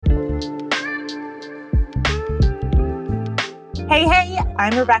Hey,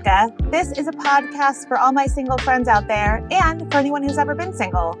 I'm Rebecca. This is a podcast for all my single friends out there and for anyone who's ever been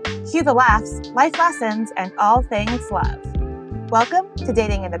single. Cue the laughs, life lessons, and all things love. Welcome to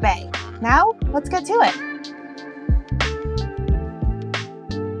Dating in the Bay. Now, let's get to it.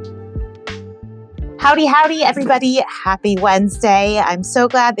 Howdy, everybody. Happy Wednesday. I'm so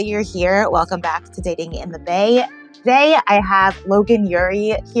glad that you're here. Welcome back to Dating in the Bay. Today, I have Logan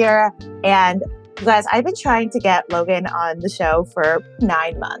Ury here, and you guys, I've been trying to get Logan on the show for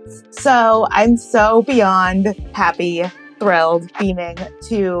 9 months. So I'm so beyond happy, thrilled, beaming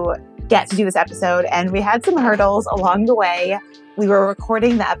to get to do this episode. And we had some hurdles along the way. We were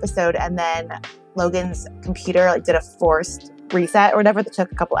recording the episode and then Logan's computer did a forced reset or whatever that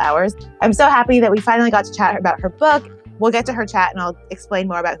took a couple hours. I'm so happy that we finally got to chat about her book. We'll get to her chat and I'll explain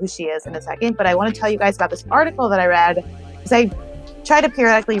more about who she is in a second. But I want to tell you guys about this article that I read because I try to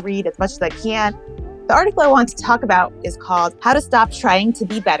periodically read as much as I can. The article I want to talk about is called How to Stop Trying to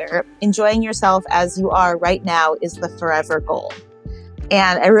Be Better. Enjoying Yourself as You Are Right Now is the Forever Goal.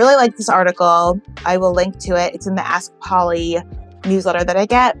 And I really like this article. I will link to it. It's in the Ask Polly newsletter that I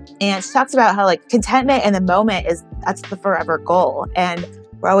get. And she talks about how contentment in the moment that's the forever goal. And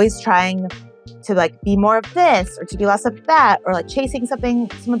we're always trying to be more of this or to be less of that or chasing some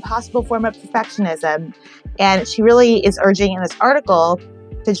impossible form of perfectionism. And she really is urging in this article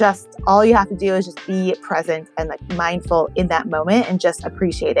to just, all you have to do is just be present and mindful in that moment and just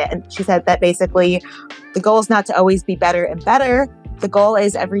appreciate it. And she said that basically the goal is not to always be better and better. The goal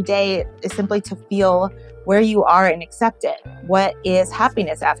is every day is simply to feel where you are and accept it. What is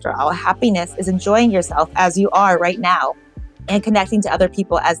happiness after all? Happiness is enjoying yourself as you are right now and connecting to other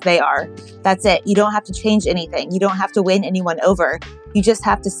people as they are. That's it. You don't have to change anything. You don't have to win anyone over. You just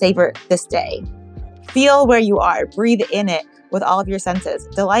have to savor this day. Feel where you are. Breathe in it with all of your senses.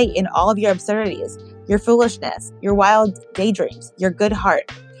 Delight in all of your absurdities, your foolishness, your wild daydreams, your good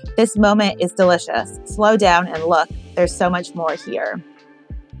heart. This moment is delicious. Slow down and look. There's so much more here.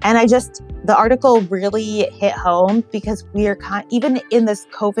 And the article really hit home because we are even in this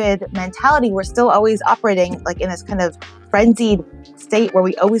COVID mentality, we're still always operating in this kind of frenzied state where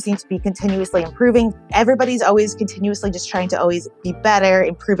we always need to be continuously improving. Everybody's always continuously just trying to always be better,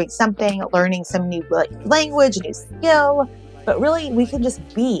 improving something, learning some new language, new skill. But really, we can just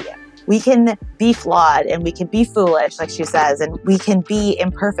be. We can be flawed and we can be foolish, like she says, and we can be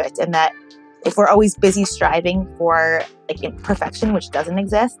imperfect. And that if we're always busy striving for perfection, which doesn't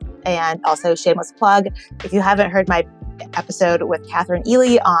exist, and also shameless plug, if you haven't heard my episode with Catherine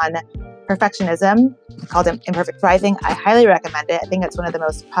Ely on perfectionism called Imperfect Thriving, I highly recommend it. I think it's one of the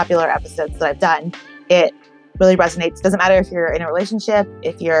most popular episodes that I've done. It really resonates. It doesn't matter if you're in a relationship,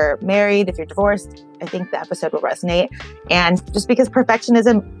 if you're married, if you're divorced, I think the episode will resonate. And just because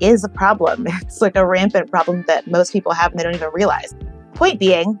perfectionism is a problem, it's a rampant problem that most people have and they don't even realize. Point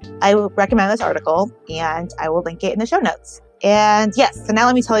being, I will recommend this article and I will link it in the show notes. And yes, so now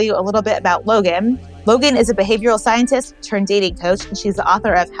let me tell you a little bit about Logan. Logan is a behavioral scientist turned dating coach, and she's the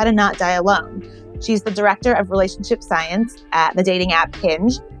author of How to Not Die Alone. She's the director of relationship science at the dating app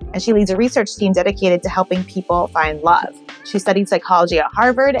Hinge, and she leads a research team dedicated to helping people find love. She studied psychology at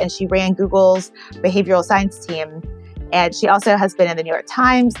Harvard, and she ran Google's behavioral science team. And she also has been in the New York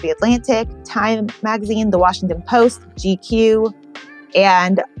Times, The Atlantic, Time Magazine, The Washington Post, GQ,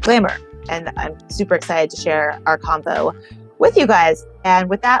 and Glamour. And I'm super excited to share our convo with you guys. And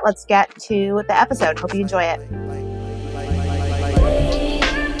with that, let's get to the episode. Hope you enjoy it.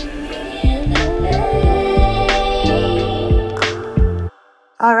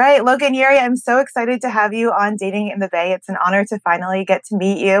 All right, Logan Ury, I'm so excited to have you on Dating in the Bay. It's an honor to finally get to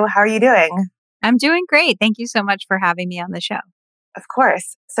meet you. How are you doing? I'm doing great. Thank you so much for having me on the show. Of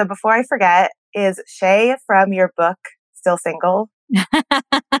course. So before I forget, is Shay from your book still single?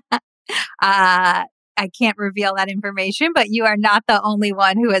 I can't reveal that information, but you are not the only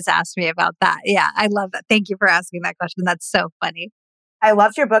one who has asked me about that. Yeah, I love that. Thank you for asking that question. That's so funny. I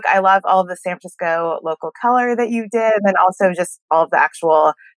loved your book. I love all of the San Francisco local color that you did, and then also just all of the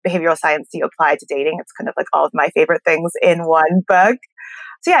actual behavioral science you applied to dating. It's kind of all of my favorite things in one book.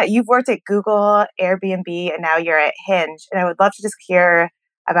 So yeah, you've worked at Google, Airbnb, and now you're at Hinge. And I would love to just hear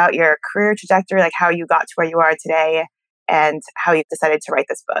about your career trajectory, how you got to where you are today and how you decided to write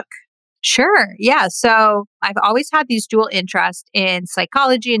this book. Sure. Yeah. So I've always had these dual interests in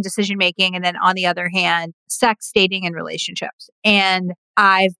psychology and decision making. And then on the other hand, sex, dating, and relationships. And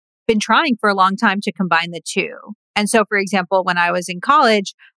I've been trying for a long time to combine the two. And so, for example, when I was in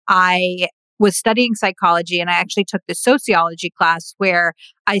college, I was studying psychology, and I actually took the sociology class where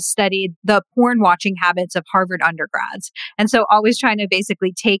I studied the porn watching habits of Harvard undergrads. And so always trying to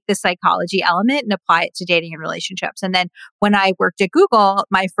basically take the psychology element and apply it to dating and relationships. And then when I worked at Google,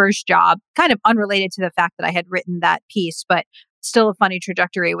 my first job, kind of unrelated to the fact that I had written that piece, but still a funny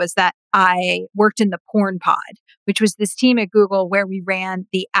trajectory, was that I worked in the Porn Pod, which was this team at Google where we ran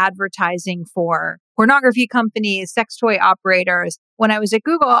the advertising for pornography companies, sex toy operators. When I was at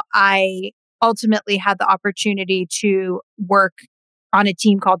Google, I ultimately had the opportunity to work on a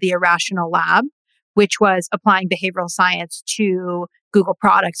team called the Irrational Lab, which was applying behavioral science to Google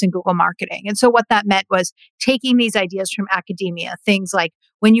products and Google marketing. And so what that meant was taking these ideas from academia, things like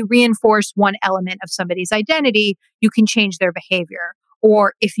when you reinforce one element of somebody's identity, you can change their behavior.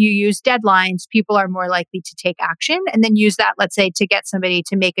 Or if you use deadlines, people are more likely to take action, and then use that, let's say, to get somebody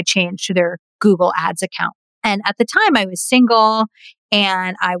to make a change to their Google Ads account. And at the time I was single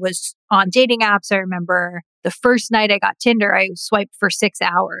and I was on dating apps. I remember the first night I got Tinder, I swiped for 6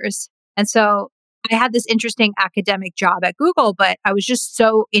 hours. And so I had this interesting academic job at Google, but I was just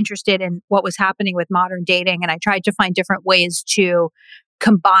so interested in what was happening with modern dating. And I tried to find different ways to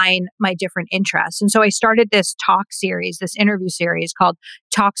combine my different interests. And so I started this talk series, this interview series called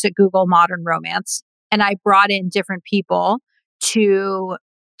Talks at Google Modern Romance. And I brought in different people to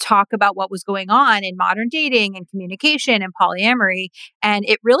talk about what was going on in modern dating and communication and polyamory. And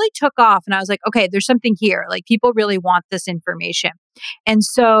it really took off. And I was like, okay, there's something here. Like, people really want this information. And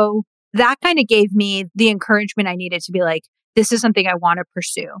so that kind of gave me the encouragement I needed to be like, this is something I want to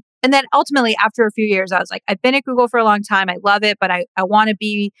pursue. And then ultimately, after a few years, I was like, I've been at Google for a long time. I love it, but I want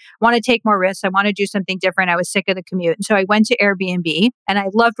to take more risks. I want to do something different. I was sick of the commute. And so I went to Airbnb and I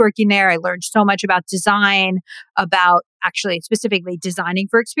loved working there. I learned so much about design, about actually specifically designing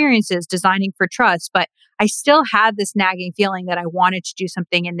for experiences, designing for trust. But I still had this nagging feeling that I wanted to do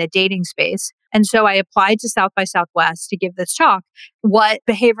something in the dating space. And so I applied to South by Southwest to give this talk, what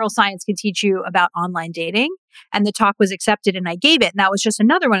behavioral science can teach you about online dating. And the talk was accepted and I gave it. And that was just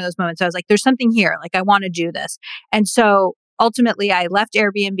another one of those moments. I was like, there's something here. Like, I want to do this. And so ultimately I left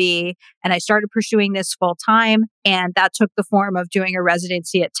Airbnb and I started pursuing this full time. And that took the form of doing a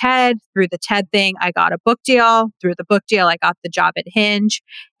residency at TED. Through the TED thing, I got a book deal. Through the book deal, I got the job at Hinge.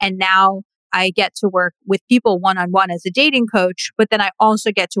 And now I get to work with people one-on-one as a dating coach, but then I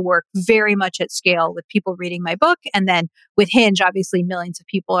also get to work very much at scale with people reading my book. And then with Hinge, obviously millions of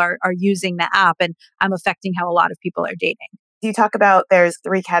people are using the app, and I'm affecting how a lot of people are dating. You talk about there's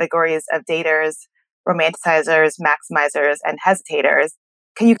 3 categories of daters: romanticizers, maximizers, and hesitators.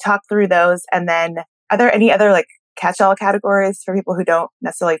 Can you talk through those? And then are there any other catch-all categories for people who don't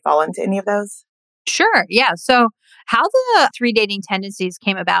necessarily fall into any of those? Sure. Yeah. So how the 3 dating tendencies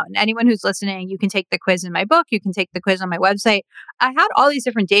came about, and anyone who's listening, you can take the quiz in my book, you can take the quiz on my website. I had all these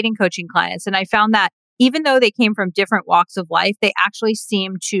different dating coaching clients, and I found that even though they came from different walks of life, they actually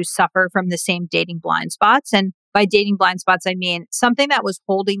seem to suffer from the same dating blind spots. And by dating blind spots, I mean something that was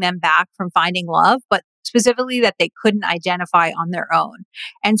holding them back from finding love, but specifically that they couldn't identify on their own.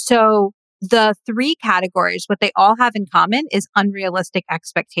 And so the 3 categories, what they all have in common is unrealistic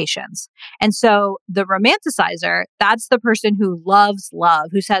expectations. And so the romanticizer, that's the person who loves love,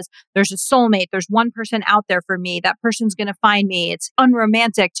 who says, there's a soulmate, there's one person out there for me, that person's going to find me. It's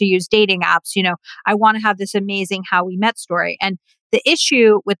unromantic to use dating apps. I want to have this amazing how we met story. And the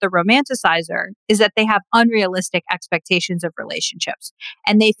issue with the romanticizer is that they have unrealistic expectations of relationships.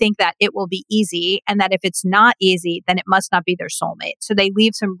 And they think that it will be easy, and that if it's not easy, then it must not be their soulmate. So they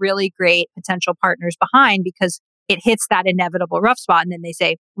leave some really great potential partners behind because it hits that inevitable rough spot. And then they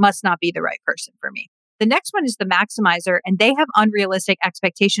say, must not be the right person for me. The next one is the maximizer, and they have unrealistic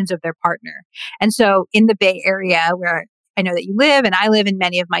expectations of their partner. And so in the Bay Area, where I know that you live and I live and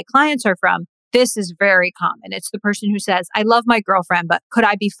many of my clients are from, this is very common. It's the person who says, I love my girlfriend, but could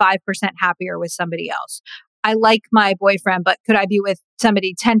I be 5% happier with somebody else? I like my boyfriend, but could I be with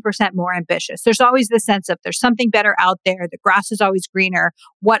somebody 10% more ambitious? There's always this sense of there's something better out there. The grass is always greener.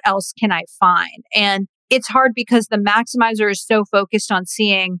 What else can I find? And it's hard because the maximizer is so focused on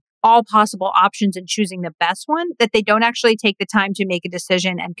seeing all possible options and choosing the best one that they don't actually take the time to make a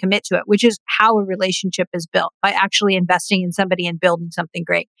decision and commit to it, which is how a relationship is built, by actually investing in somebody and building something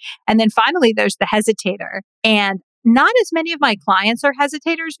great. And then finally, there's the hesitator. And not as many of my clients are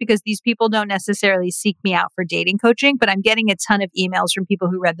hesitators because these people don't necessarily seek me out for dating coaching, but I'm getting a ton of emails from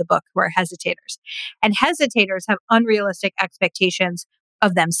people who read the book who are hesitators. And hesitators have unrealistic expectations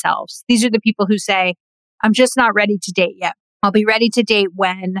of themselves. These are the people who say, I'm just not ready to date yet. I'll be ready to date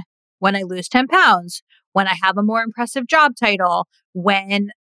when I lose 10 pounds, when I have a more impressive job title, when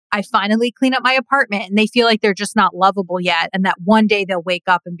I finally clean up my apartment and they feel like they're just not lovable yet. And that one day they'll wake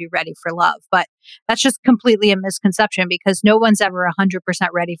up and be ready for love. But that's just completely a misconception because no one's ever 100%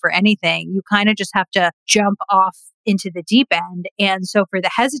 ready for anything. You kind of just have to jump off into the deep end. And so for the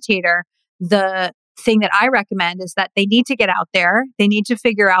hesitator, the thing that I recommend is that they need to get out there. They need to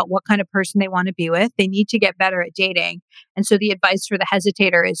figure out what kind of person they want to be with. They need to get better at dating. And so the advice for the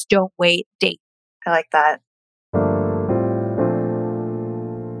hesitator is don't wait, date. I like that.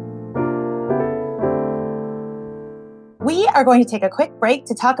 We are going to take a quick break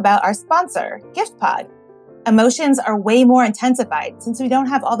to talk about our sponsor, GiftPod. Emotions are way more intensified since we don't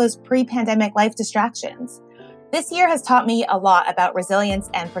have all those pre-pandemic life distractions. This year has taught me a lot about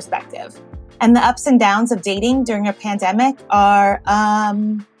resilience and perspective. And the ups and downs of dating during a pandemic are,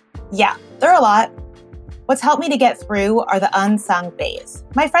 they're a lot. What's helped me to get through are the unsung bays,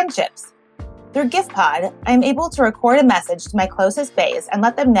 my friendships. Through GiftPod, I'm able to record a message to my closest bays and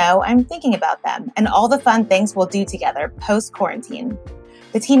let them know I'm thinking about them and all the fun things we'll do together post-quarantine.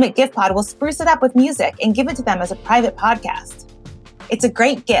 The team at GiftPod will spruce it up with music and give it to them as a private podcast. It's a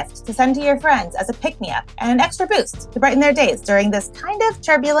great gift to send to your friends as a pick-me-up and an extra boost to brighten their days during this kind of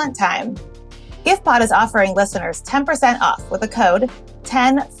turbulent time. GiftPod is offering listeners 10% off with a code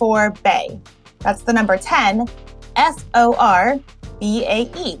 10FORBAE. That's the number 10, FORBAE.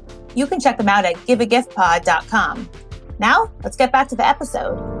 You can check them out at giveagiftpod.com. Now, let's get back to the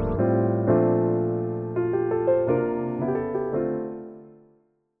episode.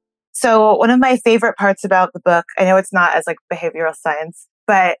 So one of my favorite parts about the book, I know it's not as like behavioral science,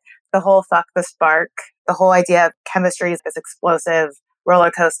 but the whole fuck the spark, the whole idea of chemistry is this explosive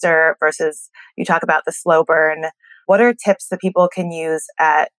roller coaster versus you talk about the slow burn. What are tips that people can use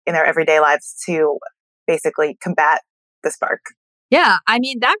in their everyday lives to basically combat the spark? Yeah, I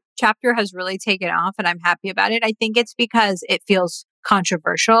mean, that chapter has really taken off and I'm happy about it. I think it's because it feels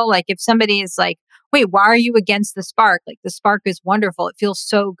controversial. Like if somebody is like, wait, why are you against the spark? Like the spark is wonderful. It feels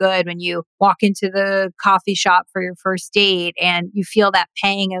so good when you walk into the coffee shop for your first date and you feel that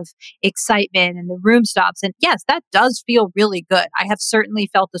pang of excitement and the room stops. And yes, that does feel really good. I have certainly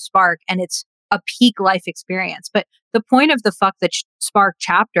felt the spark and it's a peak life experience. But the point of the fuck the spark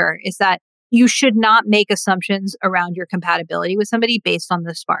chapter is that you should not make assumptions around your compatibility with somebody based on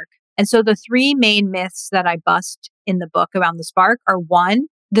the spark. And so the three main myths that I bust in the book around the spark are one,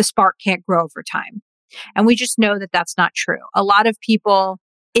 the spark can't grow over time. And we just know that that's not true. A lot of people,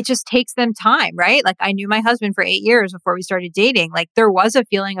 it just takes them time, right? Like I knew my husband for 8 years before we started dating. Like there was a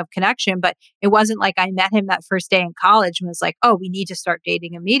feeling of connection, but it wasn't like I met him that first day in college and was like, oh, we need to start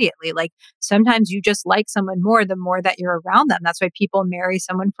dating immediately. Like sometimes you just like someone more the more that you're around them. That's why people marry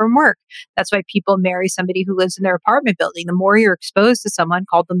someone from work. That's why people marry somebody who lives in their apartment building. The more you're exposed to someone,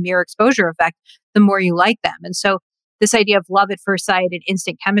 called the mere exposure effect, the more you like them. And so this idea of love at first sight and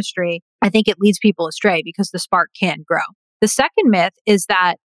instant chemistry, I think it leads people astray because the spark can grow. The second myth is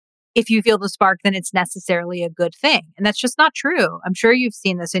that if you feel the spark, then it's necessarily a good thing. And that's just not true. I'm sure you've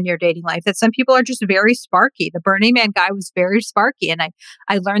seen this in your dating life, that some people are just very sparky. The Burning Man guy was very sparky. And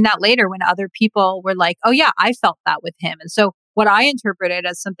I learned that later when other people were like, oh yeah, I felt that with him. And so what I interpreted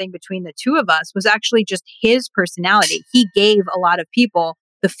as something between the two of us was actually just his personality. He gave a lot of people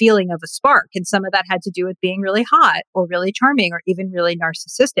the feeling of a spark. And some of that had to do with being really hot or really charming or even really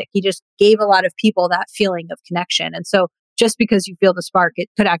narcissistic. He just gave a lot of people that feeling of connection. And so just because you feel the spark, it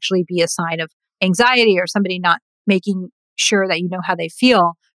could actually be a sign of anxiety or somebody not making sure that you know how they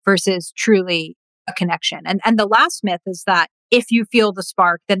feel versus truly a connection. And the last myth is that if you feel the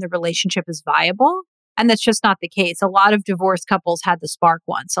spark, then the relationship is viable. And that's just not the case. A lot of divorced couples had the spark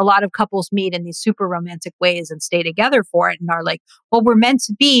once. A lot of couples meet in these super romantic ways and stay together for it and are like, well, we're meant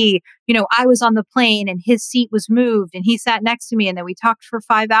to be. You know, I was on the plane and his seat was moved and he sat next to me and then we talked for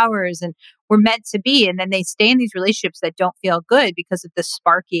 5 hours and we're meant to be. And then they stay in these relationships that don't feel good because of the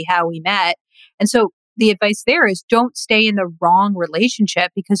sparky how we met. And so the advice there is don't stay in the wrong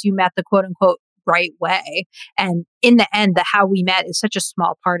relationship because you met the quote unquote right way. And in the end, the how we met is such a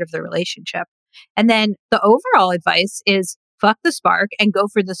small part of the relationship. And then the overall advice is fuck the spark and go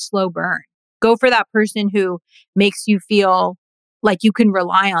for the slow burn. Go for that person who makes you feel like you can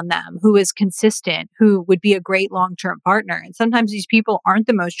rely on them, who is consistent, who would be a great long-term partner. And sometimes these people aren't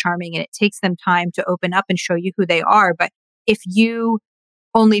the most charming and it takes them time to open up and show you who they are. But if you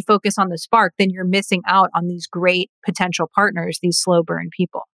only focus on the spark, then you're missing out on these great potential partners, these slow burn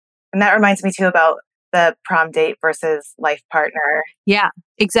people. And that reminds me too about the prom date versus life partner. Yeah,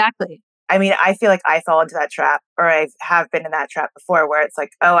 exactly. I mean, I feel like I fall into that trap, or I have been in that trap before, where it's like,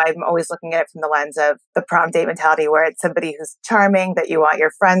 oh, I'm always looking at it from the lens of the prom date mentality, where it's somebody who's charming, that you want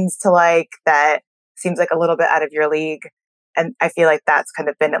your friends to like, that seems like a little bit out of your league. And I feel like that's kind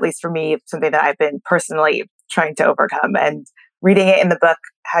of been, at least for me, something that I've been personally trying to overcome. And reading it in the book,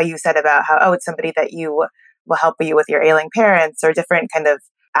 how you said about how, oh, it's somebody that you will help you with your ailing parents or different kind of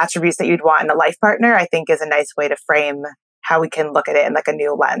attributes that you'd want in a life partner, I think is a nice way to frame how we can look at it in like a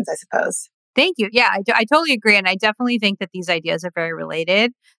new lens, I suppose. Thank you. Yeah, I totally agree. And I definitely think that these ideas are very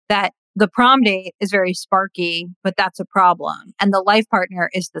related, that the prom date is very sparky, but that's a problem. And the life partner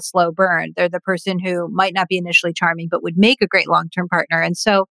is the slow burn. They're the person who might not be initially charming, but would make a great long-term partner. And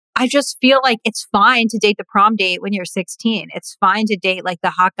so I just feel like it's fine to date the prom date when you're 16. It's fine to date like the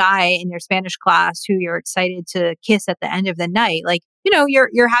hot guy in your Spanish class who you're excited to kiss at the end of the night. Like,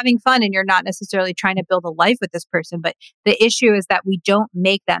 you're having fun and you're not necessarily trying to build a life with this person. But the issue is that we don't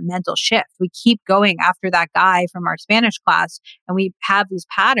make that mental shift. We keep going after that guy from our Spanish class and we have these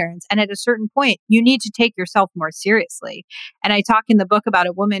patterns. And at a certain point, you need to take yourself more seriously. And I talk in the book about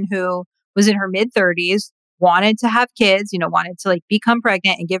a woman who was in her mid 30s, wanted to have kids, wanted to like become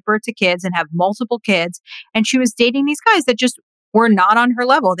pregnant and give birth to kids and have multiple kids. And she was dating these guys that just were not on her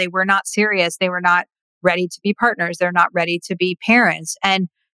level. They were not serious. They were not ready to be partners. They're not ready to be parents. And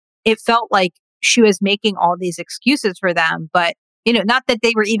it felt like she was making all these excuses for them, but not that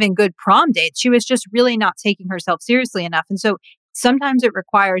they were even good prom dates. She was just really not taking herself seriously enough. And so sometimes it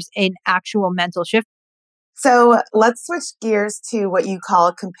requires an actual mental shift. So let's switch gears to what you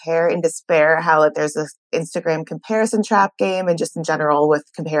call compare and despair, how like, there's this Instagram comparison trap game and just in general with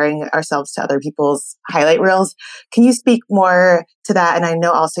comparing ourselves to other people's highlight reels. Can you speak more to that? And I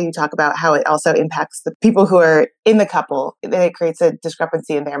know also you talk about how it also impacts the people who are in the couple, and it creates a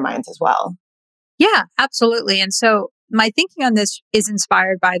discrepancy in their minds as well. Yeah, absolutely. And so my thinking on this is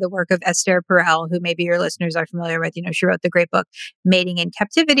inspired by the work of Esther Perel, who maybe your listeners are familiar with. She wrote the great book, Mating in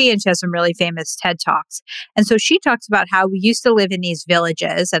Captivity, and she has some really famous TED Talks. And so she talks about how we used to live in these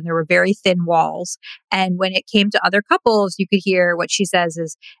villages and there were very thin walls. And when it came to other couples, you could hear what she says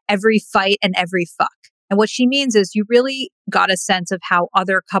is every fight and every fuck. And what she means is you really got a sense of how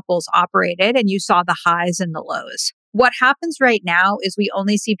other couples operated and you saw the highs and the lows. What happens right now is we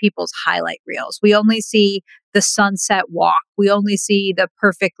only see people's highlight reels. We only see the sunset walk. We only see the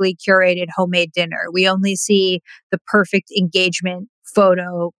perfectly curated homemade dinner. We only see the perfect engagement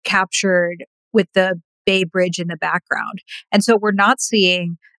photo captured with the Bay Bridge in the background. And so we're not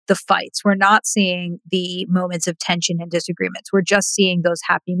seeing the fights. We're not seeing the moments of tension and disagreements. We're just seeing those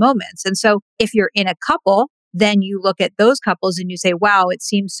happy moments. And so if you're in a couple, then you look at those couples and you say, wow, it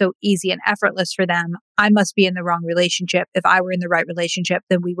seems so easy and effortless for them. I must be in the wrong relationship. If I were in the right relationship,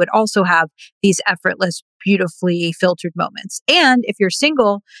 then we would also have these effortless, beautifully filtered moments. And if you're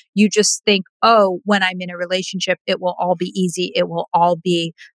single, you just think, oh, when I'm in a relationship, it will all be easy. It will all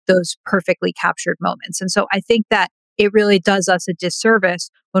be those perfectly captured moments. And so I think that it really does us a disservice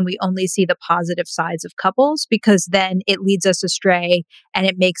when we only see the positive sides of couples, because then it leads us astray and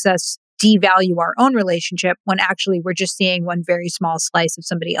it makes us devalue our own relationship when actually we're just seeing one very small slice of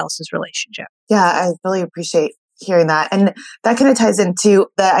somebody else's relationship. Yeah, I really appreciate hearing that. And that kind of ties into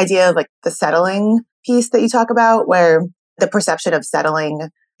the idea of like the settling piece that you talk about, where the perception of settling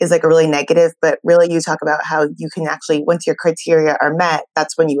is like a really negative, but really you talk about how you can actually, once your criteria are met,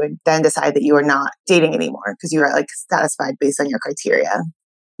 that's when you would then decide that you are not dating anymore because you are like satisfied based on your criteria.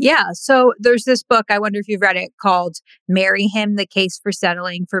 Yeah. So there's this book, I wonder if you've read it, called Marry Him, The Case for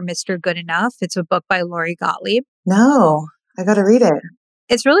Settling for Mr. Good Enough. It's a book by Lori Gottlieb. No, I got to read it.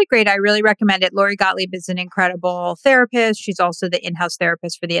 It's really great. I really recommend it. Lori Gottlieb is an incredible therapist. She's also the in-house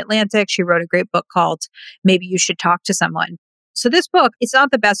therapist for The Atlantic. She wrote a great book called Maybe You Should Talk to Someone. So this book, it's not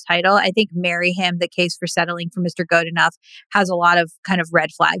the best title. I think Marry Him, The Case for Settling for Mr. Good Enough has a lot of kind of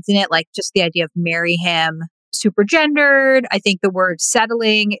red flags in it, like just the idea of marry him, super gendered. I think the word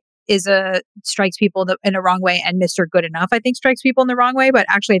settling strikes people in a wrong way, and Mr. Good Enough, I think, strikes people in the wrong way. But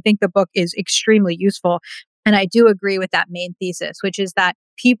actually, I think the book is extremely useful. And I do agree with that main thesis, which is that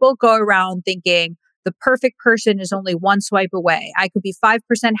people go around thinking the perfect person is only one swipe away. I could be 5%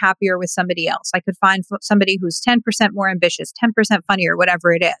 happier with somebody else. I could find somebody who's 10% more ambitious, 10% funnier,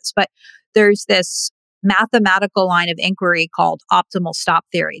 whatever it is. But there's this mathematical line of inquiry called optimal stop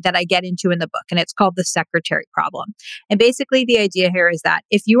theory that I get into in the book, and it's called the secretary problem. And basically the idea here is that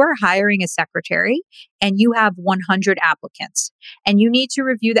if you are hiring a secretary and you have 100 applicants and you need to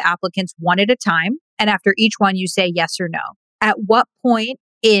review the applicants one at a time, and after each one you say yes or no, at what point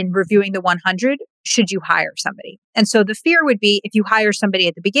in reviewing the 100 should you hire somebody? And so the fear would be if you hire somebody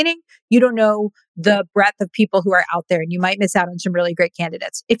at the beginning, you don't know the breadth of people who are out there and you might miss out on some really great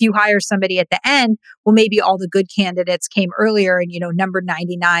candidates. If you hire somebody at the end, well, maybe all the good candidates came earlier and, number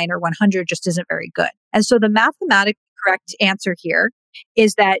 99 or 100 just isn't very good. And so the mathematically correct answer here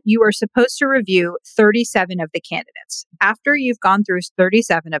is that you are supposed to review 37 of the candidates. After you've gone through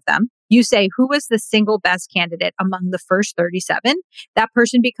 37 of them, you say who was the single best candidate among the first 37. That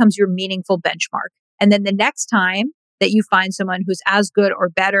person becomes your meaningful benchmark. And then the next time that you find someone who's as good or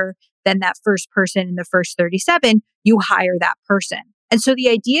better than that first person in the first 37, you hire that person. And so the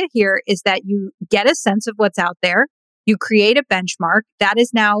idea here is that you get a sense of what's out there, you create a benchmark that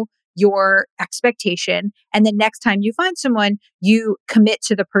is now your expectation. And the next time you find someone, you commit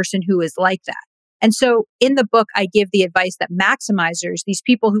to the person who is like that. And so in the book, I give the advice that maximizers, these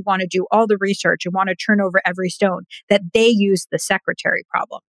people who want to do all the research and want to turn over every stone, that they use the secretary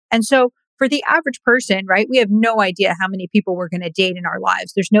problem. And so for the average person, right, we have no idea how many people we're going to date in our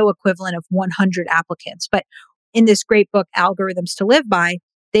lives. There's no equivalent of 100 applicants. But in this great book, Algorithms to Live By,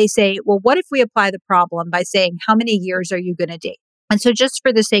 they say, well, what if we apply the problem by saying, how many years are you going to date? And so just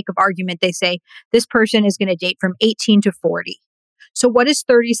for the sake of argument, they say this person is going to date from 18 to 40. So what is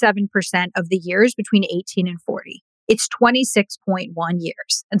 37% of the years between 18 and 40? It's 26.1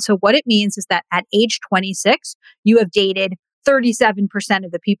 years. And so what it means is that at age 26, you have dated 37%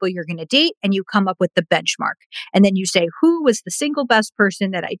 of the people you're going to date, and you come up with the benchmark. And then you say, who was the single best person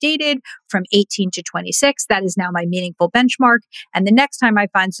that I dated from 18 to 26? That is now my meaningful benchmark. And the next time I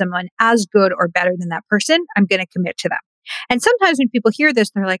find someone as good or better than that person, I'm going to commit to them. And sometimes when people hear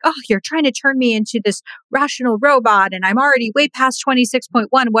this, they're like, oh, you're trying to turn me into this rational robot and I'm already way past 26.1.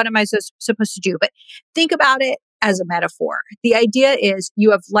 What am I supposed to do? But think about it as a metaphor. The idea is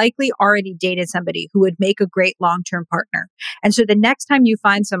you have likely already dated somebody who would make a great long-term partner. And so the next time you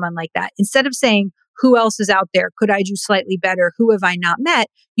find someone like that, instead of saying, who else is out there? Could I do slightly better? Who have I not met?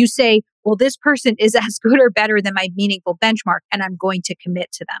 You say, well, this person is as good or better than my meaningful benchmark, and I'm going to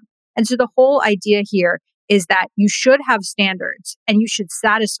commit to them. And so the whole idea here is that you should have standards and you should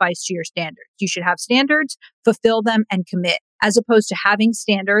satisfy to your standards. You should have standards, fulfill them, and commit, as opposed to having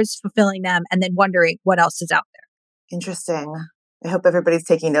standards, fulfilling them, and then wondering what else is out there. Interesting. I hope everybody's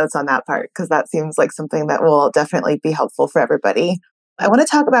taking notes on that part because that seems like something that will definitely be helpful for everybody. I want to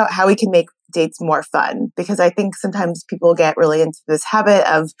talk about how we can make dates more fun because I think sometimes people get really into this habit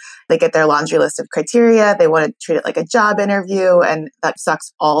of they get their laundry list of criteria. They want to treat it like a job interview, and that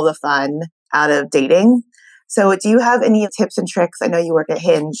sucks all the fun out of dating. So do you have any tips and tricks? I know you work at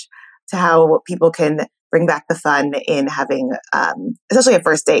Hinge to how people can bring back the fun in having, especially a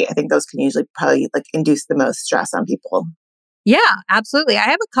first date. I think those can usually probably like induce the most stress on people. Yeah, absolutely. I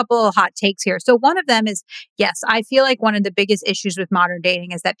have a couple of hot takes here. So one of them is, yes, I feel like one of the biggest issues with modern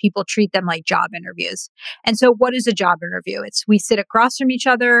dating is that people treat them like job interviews. And so what is a job interview? It's we sit across from each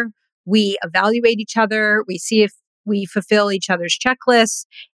other, we evaluate each other, we see if we fulfill each other's checklists,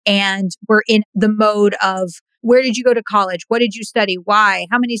 and we're in the mode of where did you go to college? What did you study? Why?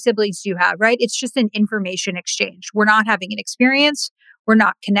 How many siblings do you have? Right? It's just an information exchange. We're not having an experience. We're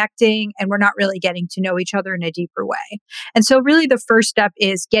not connecting, and we're not really getting to know each other in a deeper way. And so really the first step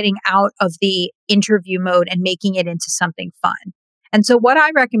is getting out of the interview mode and making it into something fun. And so what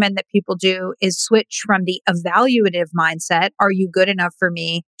I recommend that people do is switch from the evaluative mindset, are you good enough for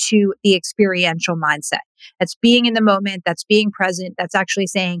me, to the experiential mindset. That's being in the moment, that's being present, that's actually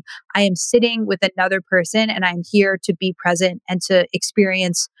saying, I am sitting with another person and I'm here to be present and to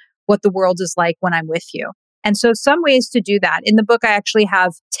experience what the world is like when I'm with you. And so some ways to do that. In the book, I actually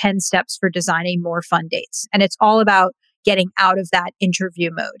have 10 steps for designing more fun dates. And it's all about getting out of that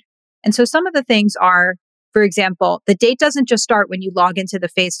interview mode. And so some of the things are, for example, the date doesn't just start when you log into the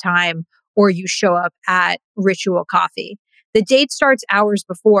FaceTime or you show up at Ritual Coffee. The date starts hours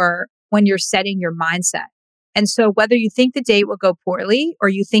before when you're setting your mindset. And so whether you think the date will go poorly or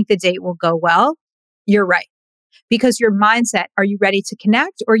you think the date will go well, you're right. Because your mindset, are you ready to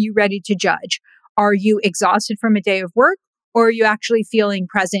connect or are you ready to judge? Are you exhausted from a day of work or are you actually feeling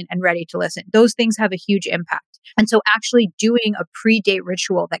present and ready to listen? Those things have a huge impact. And so actually doing a pre-date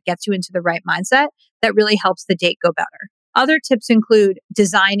ritual that gets you into the right mindset, that really helps the date go better. Other tips include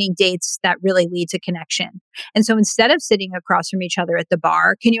designing dates that really lead to connection. And so instead of sitting across from each other at the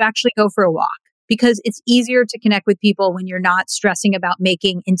bar, can you actually go for a walk? Because it's easier to connect with people when you're not stressing about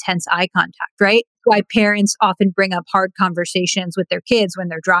making intense eye contact, right? Why parents often bring up hard conversations with their kids when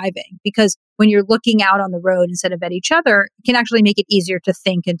they're driving. Because when you're looking out on the road instead of at each other, it can actually make it easier to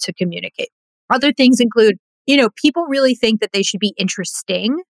think and to communicate. Other things include, people really think that they should be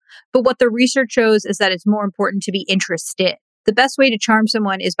interesting, but what the research shows is that it's more important to be interested. The best way to charm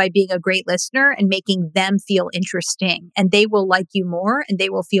someone is by being a great listener and making them feel interesting, and they will like you more and they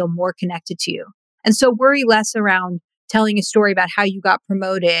will feel more connected to you. And so worry less around telling a story about how you got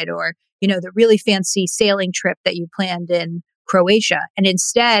promoted or, the really fancy sailing trip that you planned in Croatia, and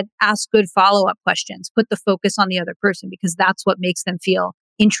instead ask good follow-up questions. Put the focus on the other person because that's what makes them feel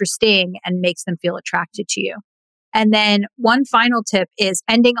interesting and makes them feel attracted to you. And then one final tip is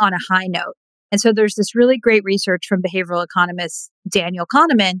ending on a high note. And so there's this really great research from behavioral economist Daniel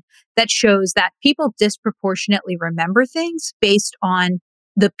Kahneman that shows that people disproportionately remember things based on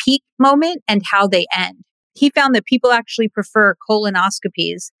the peak moment and how they end. He found that people actually prefer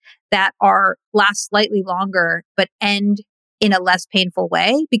colonoscopies that last slightly longer but end in a less painful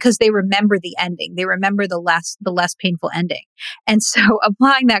way because they remember the ending. They remember the less painful ending. And so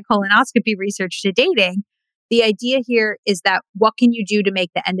applying that colonoscopy research to dating, the idea here is that what can you do to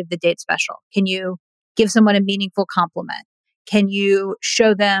make the end of the date special? Can you give someone a meaningful compliment? Can you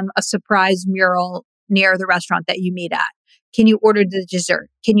show them a surprise mural near the restaurant that you meet at? Can you order the dessert?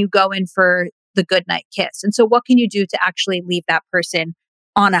 Can you go in for the goodnight kiss? And so what can you do to actually leave that person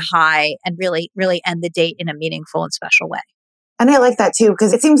on a high and really, really end the date in a meaningful and special way? And I like that too,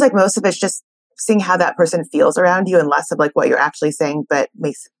 because it seems like most of it's just seeing how that person feels around you and less of like what you're actually saying, but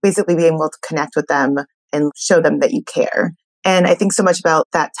makes basically being able to connect with them and show them that you care. And I think so much about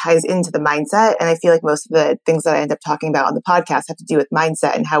that ties into the mindset. And I feel like most of the things that I end up talking about on the podcast have to do with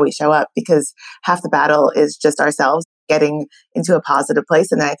mindset and how we show up, because half the battle is just ourselves getting into a positive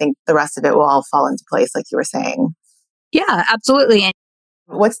place. And then I think the rest of it will all fall into place, like you were saying. Yeah, absolutely.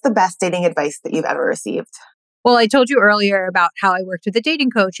 What's the best dating advice that you've ever received? Well, I told you earlier about how I worked with a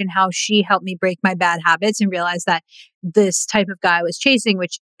dating coach and how she helped me break my bad habits and realize that this type of guy I was chasing,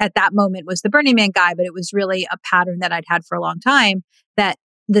 which at that moment was the Burning Man guy, but it was really a pattern that I'd had for a long time, that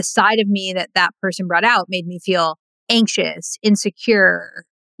the side of me that person brought out made me feel anxious, insecure,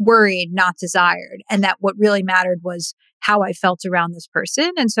 worried, not desired. And that what really mattered was how I felt around this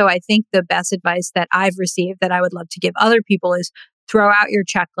person. And so I think the best advice that I've received that I would love to give other people is throw out your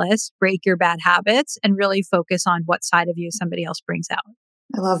checklist, break your bad habits, and really focus on what side of you somebody else brings out.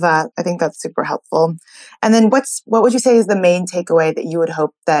 I love that. I think that's super helpful. And then what would you say is the main takeaway that you would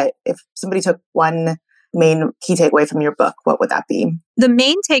hope that if somebody took one main key takeaway from your book, what would that be? The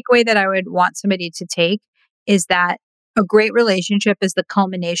main takeaway that I would want somebody to take is that a great relationship is the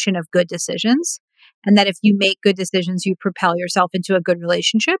culmination of good decisions. And that if you make good decisions, you propel yourself into a good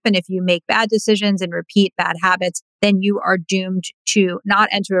relationship. And if you make bad decisions and repeat bad habits, then you are doomed to not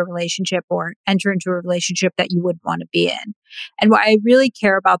enter a relationship or enter into a relationship that you wouldn't want to be in. And what I really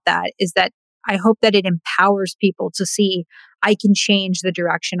care about that is that I hope that it empowers people to see I can change the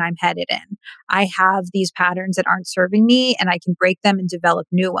direction I'm headed in. I have these patterns that aren't serving me and I can break them and develop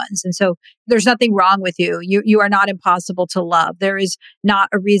new ones. And so there's nothing wrong with you. You are not impossible to love. There is not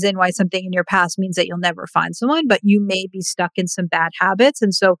a reason why something in your past means that you'll never find someone, but you may be stuck in some bad habits.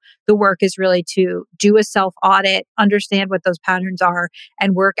 And so the work is really to do a self-audit, understand what those patterns are,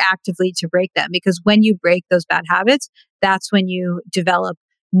 and work actively to break them. Because when you break those bad habits, that's when you develop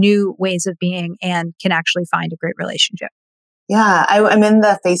new ways of being and can actually find a great relationship. Yeah, I'm in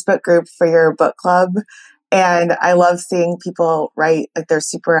the Facebook group for your book club, and I love seeing people write like they're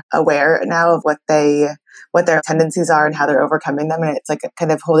super aware now of what their tendencies are and how they're overcoming them, and it's like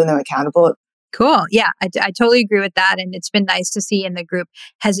kind of holding them accountable. Cool. Yeah, I totally agree with that. And it's been nice to see in the group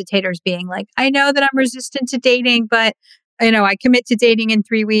hesitators being like, I know that I'm resistant to dating, but I commit to dating in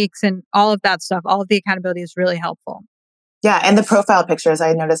 3 weeks, and all of that stuff. All of the accountability is really helpful. Yeah, and the profile pictures,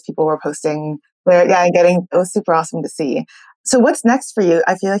 I noticed people were posting where, it was super awesome to see. So what's next for you?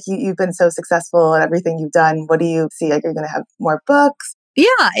 I feel like you've been so successful at everything you've done. What do you see? Like you're going to have more books?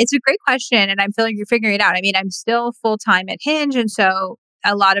 Yeah, it's a great question. And I feel like you're figuring it out. I mean, I'm still full-time at Hinge. And so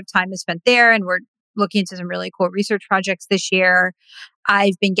a lot of time is spent there. And we're looking into some really cool research projects this year.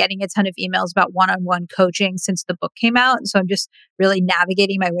 I've been getting a ton of emails about one-on-one coaching since the book came out. And so I'm just really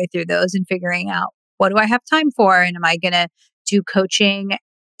navigating my way through those and figuring out what do I have time for? And am I going to do coaching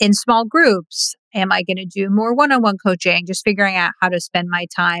in small groups? Am I going to do more one-on-one coaching? Just figuring out how to spend my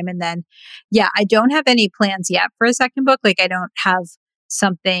time. And then, I don't have any plans yet for a second book. Like I don't have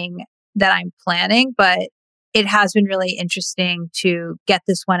something that I'm planning, but it has been really interesting to get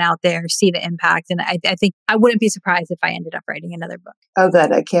this one out there, see the impact. And I think I wouldn't be surprised if I ended up writing another book. Oh,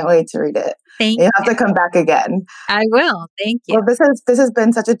 good. I can't wait to read it. Thank you. You have to come back again. I will. Thank you. Well, this has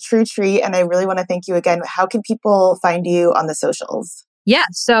been such a true treat. And I really want to thank you again. How can people find you on the socials? Yeah.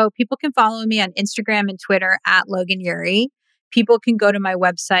 So people can follow me on Instagram and Twitter at Logan Ury. People can go to my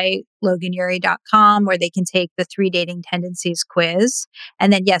website, loganury.com, where they can take the 3 Dating Tendencies quiz.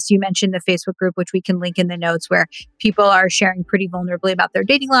 And then, yes, you mentioned the Facebook group, which we can link in the notes, where people are sharing pretty vulnerably about their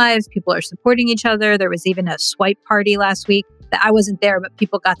dating lives. People are supporting each other. There was even a swipe party last week that I wasn't there, but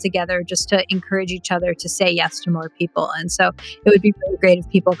people got together just to encourage each other to say yes to more people. And so it would be really great if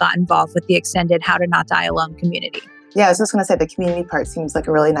people got involved with the extended How to Not Die Alone community. Yeah, I was just going to say the community part seems like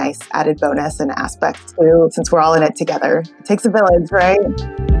a really nice added bonus and aspect too, since we're all in it together. It takes a village, right?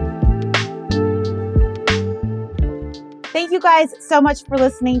 Thank you guys so much for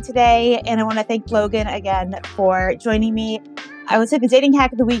listening today. And I want to thank Logan again for joining me. I would say the dating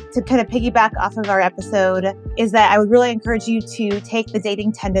hack of the week, to kind of piggyback off of our episode, is that I would really encourage you to take the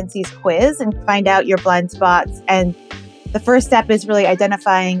dating tendencies quiz and find out your blind spots. And the first step is really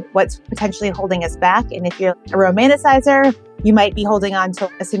identifying what's potentially holding us back. And if you're a romanticizer, you might be holding on to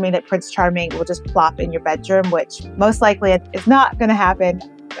assuming that Prince Charming will just plop in your bedroom, which most likely is not going to happen.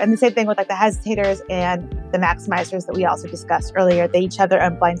 And the same thing with like the hesitators and the maximizers that we also discussed earlier. They each have their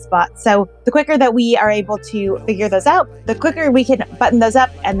own blind spots. So the quicker that we are able to figure those out, the quicker we can button those up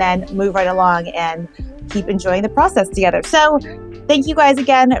and then move right along and keep enjoying the process together. So thank you guys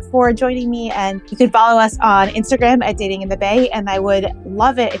again for joining me. And you can follow us on Instagram at Dating in the Bay. And I would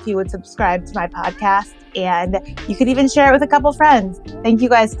love it if you would subscribe to my podcast. And you could even share it with a couple friends. Thank you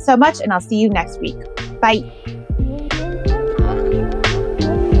guys so much. And I'll see you next week. Bye.